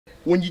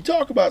When you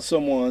talk about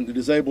someone that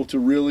is able to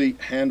really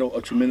handle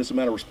a tremendous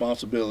amount of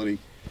responsibility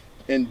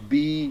and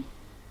be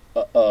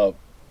a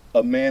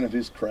man of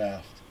his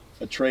craft,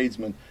 a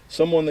tradesman,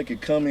 someone that could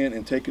come in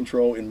and take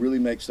control and really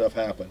make stuff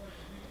happen,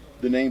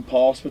 the name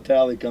Paul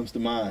Spitale comes to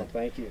mind. Oh,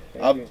 thank you.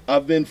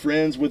 I've been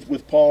friends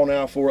with Paul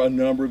now for a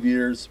number of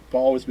years.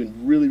 Paul has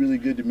been really, really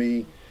good to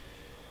me.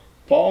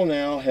 Paul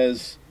now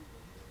has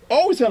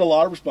always had a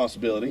lot of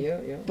responsibility,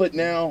 but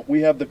now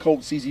we have the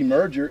Colt Cz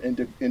merger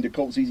into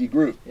Colt Cz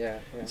Group.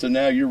 So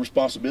now your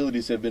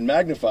responsibilities have been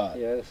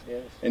magnified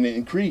and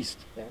increased.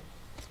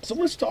 So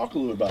let's talk a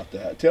little about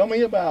that. Tell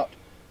me about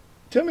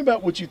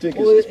what you think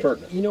is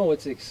pertinent. You know,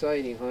 it's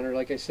exciting, Hunter.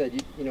 Like I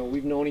said, you know,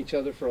 we've known each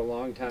other for a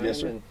long time.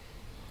 Yes, sir. And,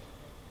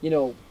 you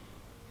know,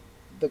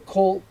 the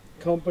Colt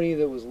company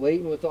that was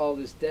laden with all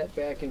this debt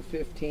back in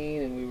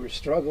 15, and we were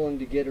struggling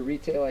to get a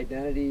retail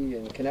identity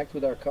and connect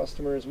with our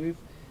customers. We've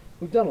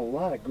done a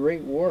lot of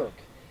great work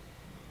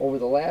over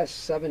the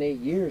last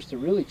 7-8 years to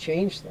really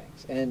change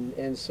things.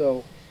 And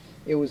so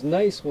it was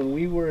nice when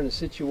we were in a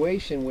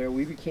situation where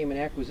we became an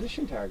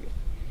acquisition target.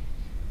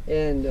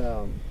 And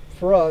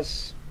for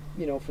us,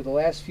 you know, for the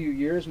last few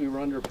years, we were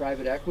under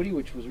private equity,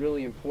 which was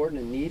really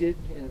important and needed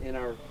in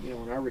our, you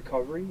know, in our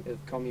recovery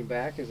of coming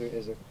back as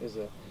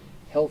a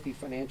healthy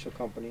financial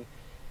company.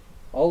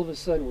 All of a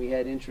sudden, we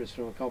had interest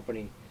from a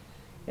company,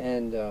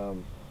 and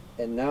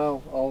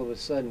now all of a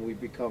sudden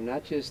we've become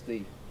not just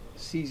the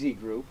CZ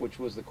Group, which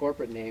was the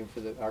corporate name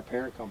for our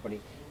parent company,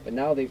 but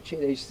now they're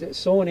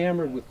so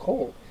enamored with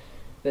Colt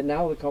that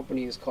now the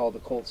company is called the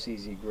Colt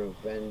Cz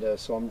Group, and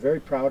so I'm very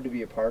proud to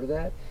be a part of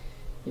that.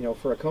 You know,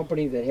 for a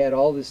company that had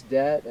all this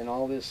debt and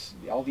all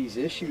these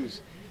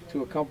issues,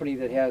 to a company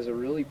that has a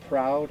really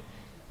proud,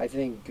 I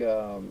think,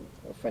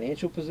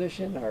 financial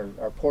position.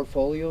 Our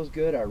portfolio is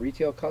good. Our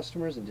retail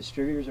customers and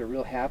distributors are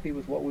real happy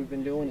with what we've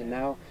been doing, and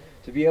now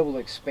to be able to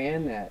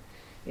expand that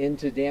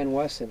into Dan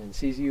Wesson and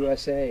CZ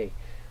USA,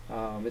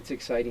 it's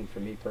exciting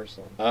for me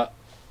personally.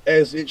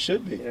 As it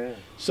should be. Yeah.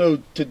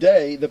 So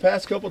today, the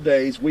past couple of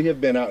days, we have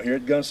been out here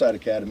at Gunsight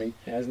Academy.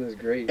 Isn't this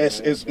great? It's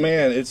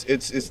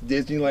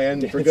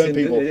Disneyland for gun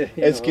people,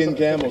 as Ken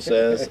Campbell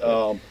says.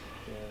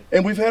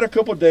 And we've had a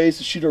couple of days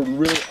to shoot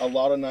a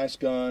lot of nice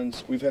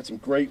guns. We've had some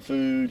great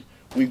food.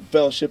 We've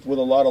fellowshiped with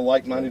a lot of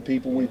like-minded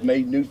people. We've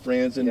made new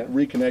friends and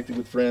reconnected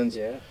with friends.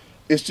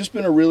 It's just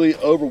been a really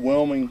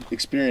overwhelming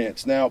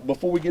experience. Now,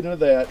 before we get into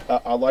that,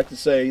 I'd like to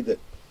say that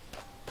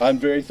I'm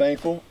very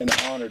thankful and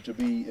honored to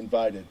be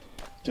invited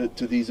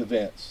to these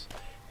events,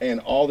 and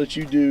all that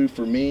you do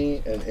for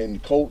me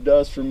and Colt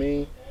does for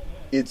me,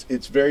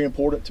 it's very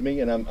important to me,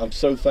 and I'm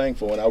so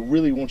thankful, and I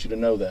really want you to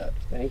know that.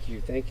 Thank you,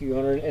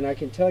 Hunter. And I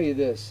can tell you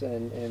this,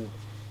 and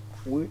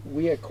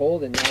we at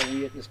Colt, and now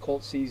we at this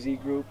Colt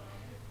Cz Group,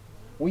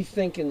 we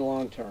think in the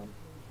long term.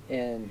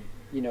 And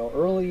you know,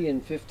 early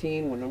in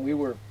 15, when we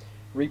were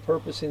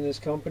repurposing this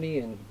company,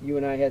 and you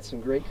and I had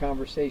some great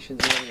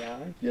conversations early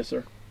on. Yes,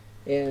 sir.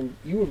 And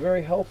you were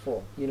very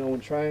helpful, you know, in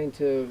trying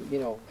to, you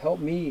know,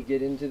 help me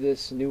get into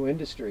this new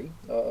industry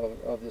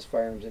of this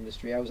firearms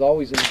industry. I was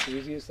always an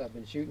enthusiast. I've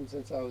been shooting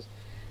since I was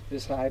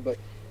this high, but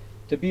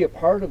to be a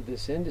part of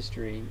this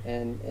industry,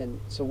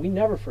 and so we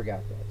never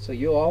forgot that. So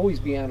you'll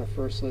always be on a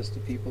first list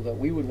of people that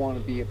we would want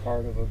to be a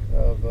part of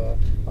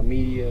a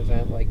media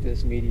event like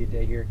this, Media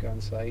Day here at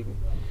Gunsight.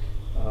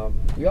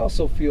 We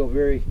also feel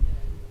very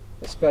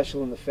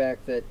special in the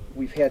fact that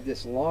we've had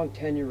this long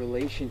tenure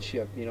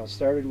relationship, you know,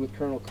 started with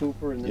Colonel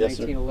Cooper in the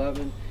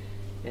 1911,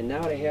 and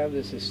now to have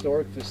this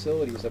historic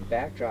facility as a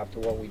backdrop to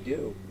what we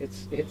do,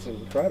 it's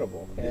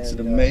incredible. It's an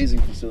amazing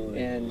facility.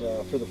 And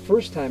for the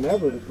first time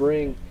ever to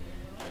bring,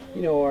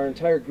 you know, our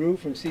entire group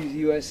from CZ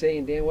USA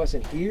and Dan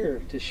Wesson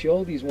here to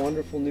show these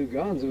wonderful new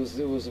guns,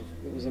 it was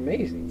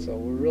amazing. So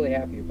we're really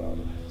happy about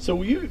it.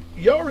 So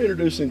y'all are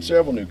introducing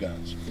several new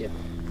guns. Yeah.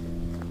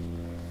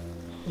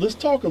 Let's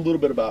talk a little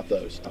bit about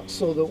those.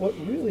 So what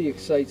really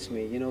excites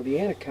me, you know, the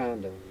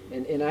Anaconda,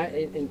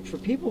 and for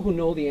people who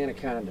know the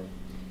Anaconda,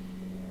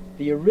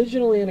 the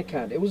original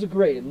Anaconda, it was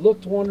great. It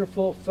looked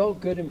wonderful, felt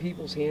good in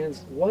people's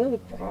hands. One of the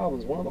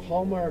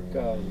hallmark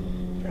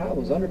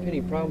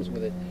underpinning problems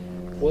with it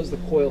was the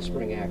coil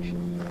spring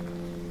action.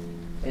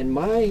 And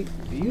my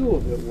view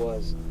of it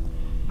was,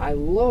 I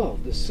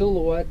love the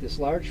silhouette, this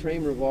large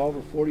frame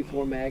revolver,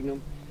 44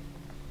 Magnum,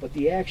 but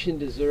the action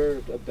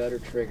deserved a better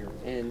trigger.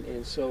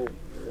 And so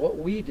what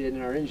we did,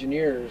 and our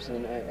engineers,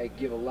 and I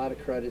give a lot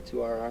of credit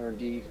to our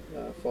R&D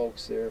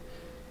folks, they're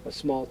a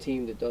small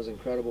team that does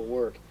incredible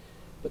work,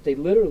 but they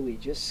literally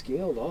just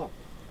scaled up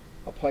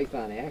a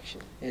Python action.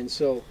 And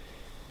so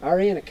our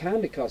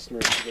Anaconda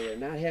customers today are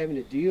not having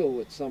to deal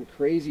with some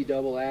crazy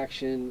double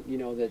action, you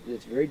know,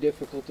 that's very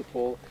difficult to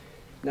pull.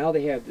 Now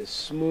they have this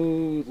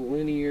smooth,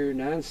 linear,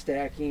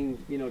 non-stacking,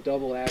 you know,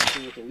 double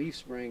action with the leaf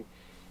spring,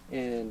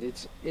 and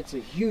it's a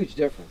huge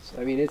difference.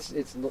 I mean, it's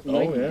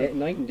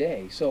night and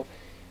day. So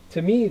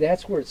to me,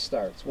 that's where it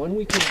starts. When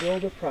we can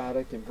build a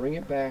product and bring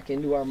it back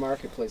into our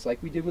marketplace,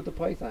 like we did with the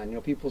Python. You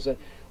know, people said,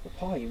 well,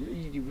 Paul,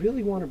 you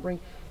really want to bring?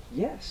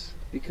 Yes,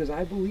 because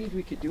I believe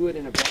we could do it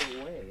in a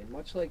better way. And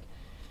much like,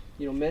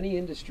 you know, many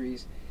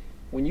industries,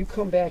 when you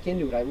come back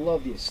into it, I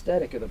love the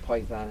aesthetic of the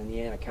Python and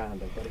the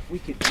Anaconda, but if we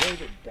could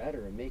build it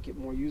better and make it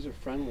more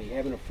user-friendly,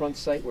 having a front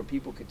sight where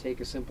people could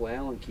take a simple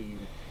Allen key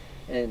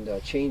and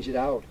change it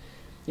out.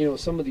 You know,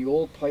 some of the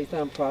old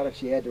Python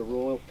products, you had the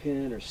royal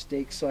pin or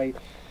stake sight,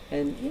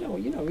 and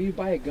you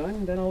buy a gun,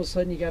 and then all of a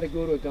sudden you got to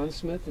go to a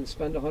gunsmith and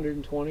spend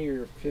 $120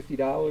 or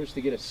 $50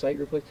 to get a sight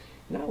replaced.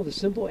 Now with a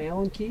simple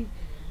Allen key,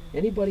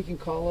 anybody can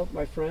call up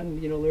my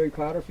friend, Larry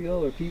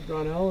Potterfield or Pete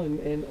Brownell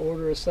and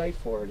order a sight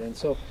for it. And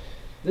so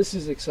this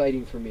is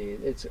exciting for me.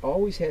 It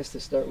always has to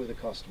start with a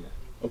customer.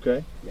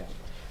 Okay. Yeah.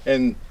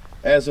 And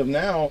as of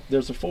now,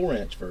 there's a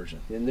 4-inch version.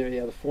 And there,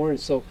 the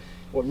 4-inch. So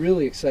what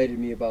really excited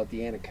me about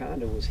the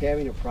Anaconda was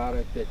having a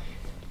product that,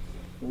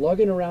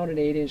 lugging around an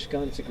 8-inch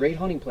gun, it's a great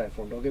hunting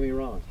platform, don't get me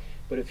wrong.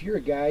 But if you're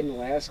a guide in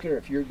Alaska, or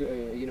if you're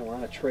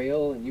on a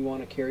trail and you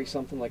want to carry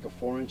something like a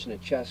 4-inch in a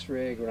chest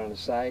rig or on a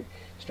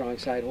strong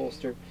side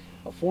holster,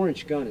 a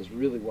 4-inch gun is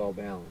really well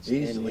balanced.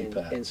 Easily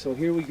packed. And so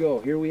here we go.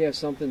 Here we have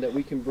something that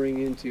we can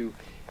bring into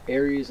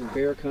areas in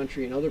bear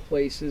country and other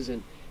places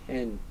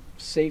and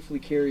safely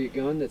carry a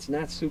gun that's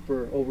not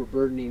super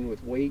overburdening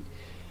with weight.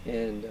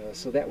 And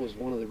so that was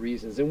one of the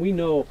reasons. And we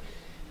know,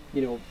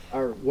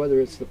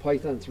 whether it's the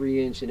Python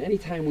 3-inch, and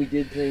anytime we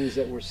did things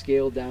that were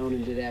scaled down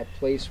into that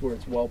place where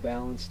it's well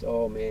balanced,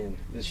 oh man,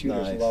 the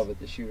shooters love it.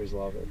 The shooters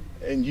love it.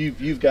 And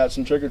you've got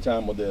some trigger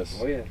time with this.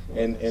 Oh yeah.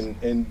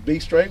 And be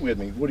straight with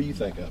me. What do you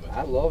think of it?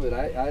 I love it.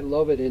 I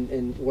love it.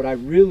 And what I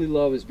really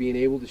love is being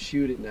able to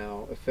shoot it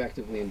now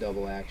effectively in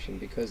double action,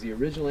 because the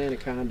original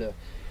Anaconda,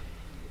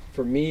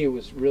 for me, it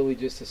was really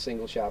just a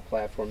single shot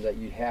platform that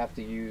you'd have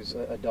to use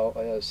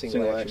a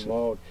single action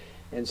mode.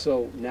 And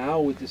so now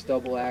with this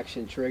double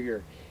action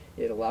trigger,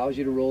 it allows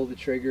you to roll the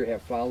trigger,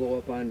 have follow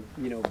up on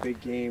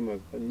big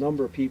game. A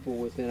number of people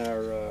within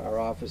our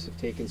office have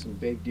taken some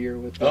big deer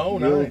with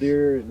mule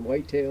deer and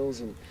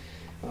whitetails,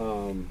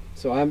 and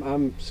so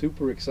I'm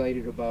super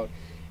excited about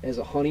as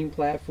a hunting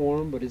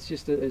platform. But it's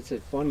just it's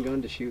a fun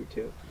gun to shoot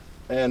too.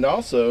 And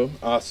also,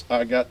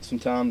 I got some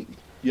time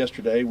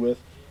yesterday with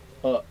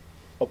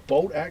a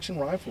bolt action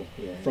rifle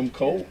from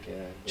Colt,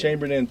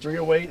 chambered in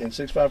 308 and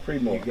 6.5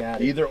 Creedmoor. You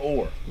got it. Either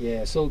or.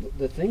 Yeah. So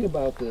the thing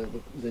about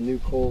the new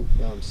Colt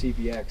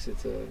CBX,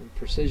 it's a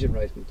precision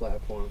rifle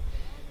platform.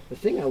 The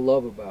thing I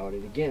love about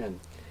it, again,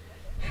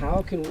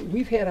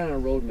 we've had on our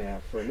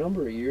roadmap for a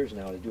number of years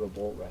now to do a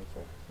bolt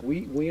rifle.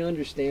 We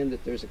understand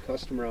that there's a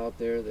customer out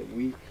there that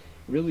we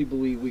really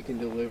believe we can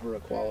deliver a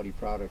quality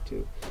product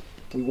to.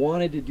 We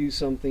wanted to do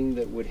something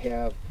that would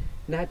have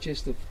not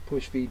just the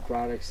push feed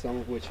products, some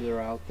of which are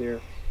out there.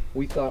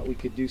 We thought we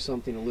could do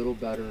something a little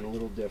better and a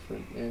little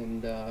different,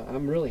 and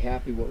I'm really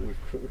happy what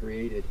we've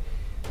created.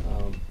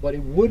 But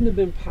it wouldn't have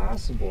been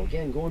possible,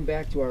 again, going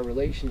back to our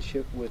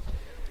relationship with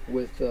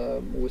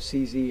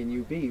CZ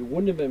and UB, it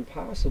wouldn't have been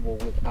possible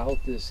without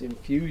this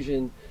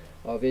infusion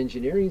of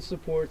engineering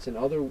supports and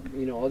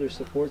other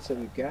supports that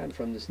we've gotten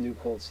from this new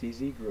Colt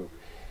Cz group.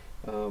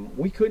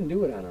 We couldn't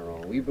do it on our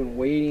own. We've been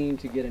waiting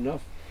to get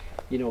enough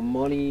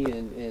money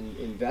and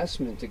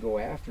investment to go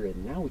after it,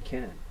 and now we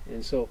can.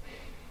 And so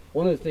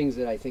one of the things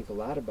that I think a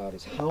lot about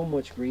is how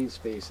much green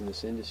space in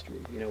this industry.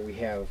 We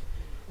have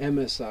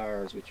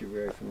MSRs, which you're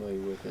very familiar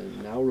with,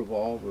 and now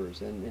revolvers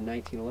and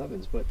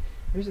 1911s, but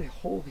there's a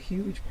whole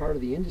huge part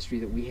of the industry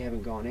that we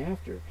haven't gone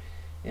after,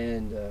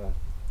 and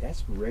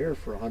that's rare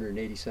for a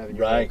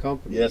 187-year-old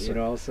company. Yes,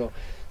 sir.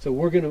 So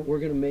we're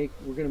gonna make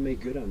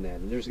good on that,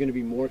 and there's gonna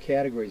be more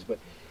categories. But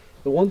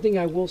the one thing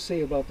I will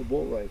say about the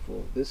bolt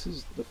rifle, this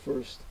is the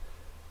first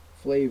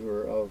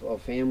flavor of a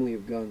family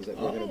of guns that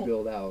we're going to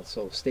build out.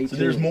 So stay tuned. So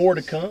there's more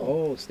to come.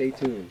 Oh, stay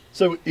tuned.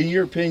 So in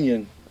your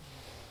opinion,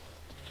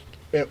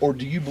 or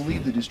do you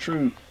believe that it's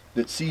true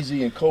that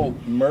CZ and Colt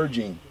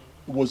merging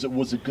was a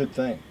good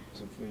thing?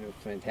 It was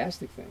a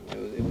fantastic thing.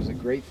 It was a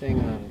great thing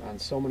on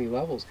so many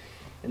levels.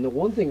 And the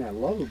one thing I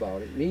love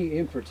about it, me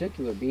in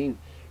particular, being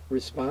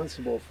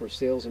responsible for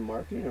sales and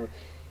marketing,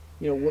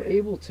 we're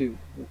able to,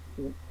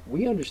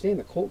 we understand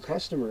the Colt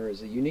customer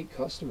is a unique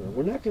customer.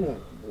 We're not going to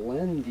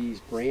blend these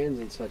brands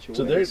in such a way.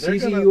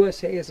 CZ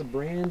USA has a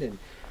brand, and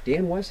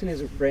Dan Wesson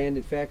has a brand.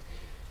 In fact,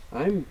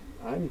 I'm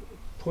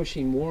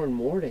pushing more and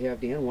more to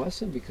have Dan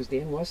Wesson, because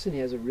Dan Wesson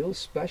has a real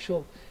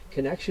special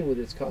connection with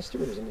its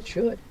customers, and it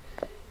should.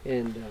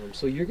 And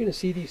so you're going to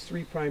see these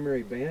three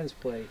primary brands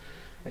play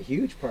a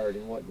huge part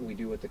in what we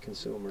do with the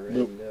consumer.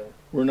 And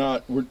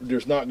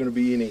there's not going to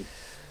be any.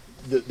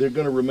 They're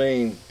going to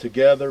remain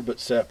together but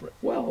separate.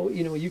 Well,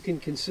 you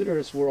can consider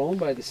us, we're owned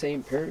by the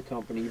same parent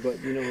company, but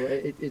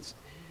it's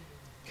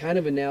kind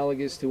of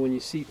analogous to when you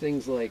see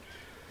things like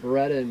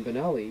Beretta and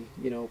Benelli.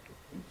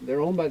 They're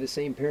owned by the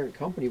same parent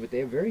company, but they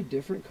have very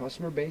different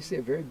customer base. They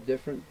have very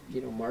different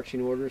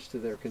marching orders to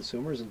their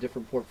consumers and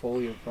different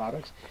portfolio of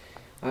products.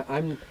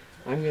 I'm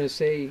going to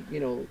say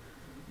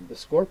the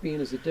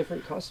Scorpion is a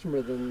different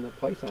customer than the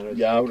Python. Or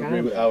the I would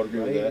agree with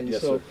that. And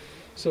yes, sir.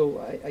 So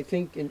I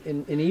think,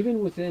 and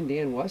even within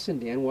Dan Wesson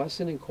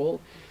and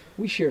Colt,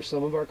 we share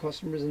some of our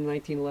customers in the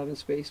 1911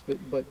 space,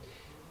 but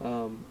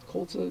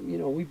Colt's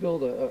we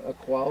build a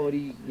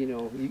quality.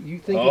 You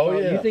think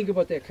you think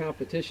about that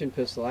competition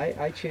pistol.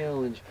 I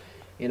challenge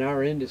in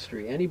our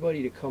industry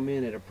anybody to come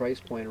in at a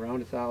price point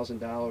around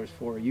 $1,000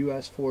 for a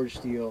U.S. forged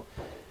steel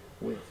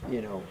with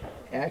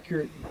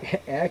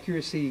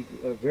accuracy,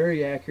 a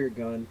very accurate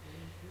gun,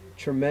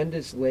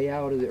 tremendous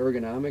layout of the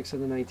ergonomics of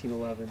the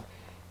 1911.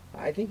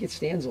 I think it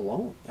stands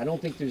alone. I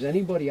don't think there's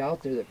anybody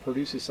out there that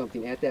produces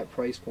something at that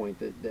price point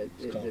that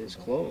is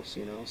close.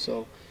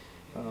 So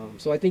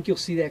I think you'll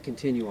see that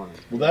continue on.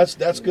 Well,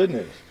 that's good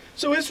news.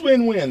 So it's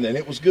win-win then.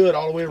 It was good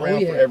all the way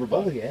around for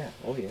everybody.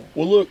 Oh yeah.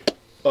 Well, look,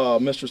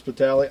 Mr.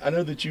 Spitale, I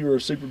know that you are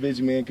a super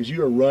busy man because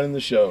you are running the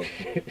show.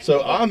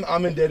 So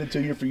I'm indebted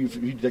to you for you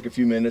to take a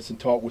few minutes and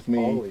talk with me.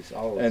 Always.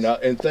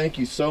 And thank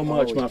you so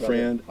much, my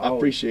friend. I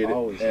appreciate it.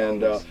 Always.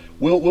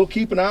 We'll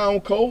keep an eye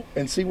on Colt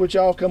and see what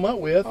y'all come up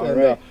with. All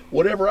and right.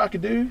 Whatever I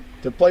could do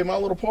to play my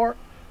little part,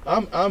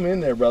 I'm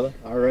in there, brother.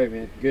 All right,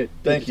 man. Good.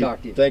 Thank you.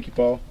 Talk to you. Thank you,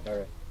 Paul. All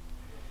right.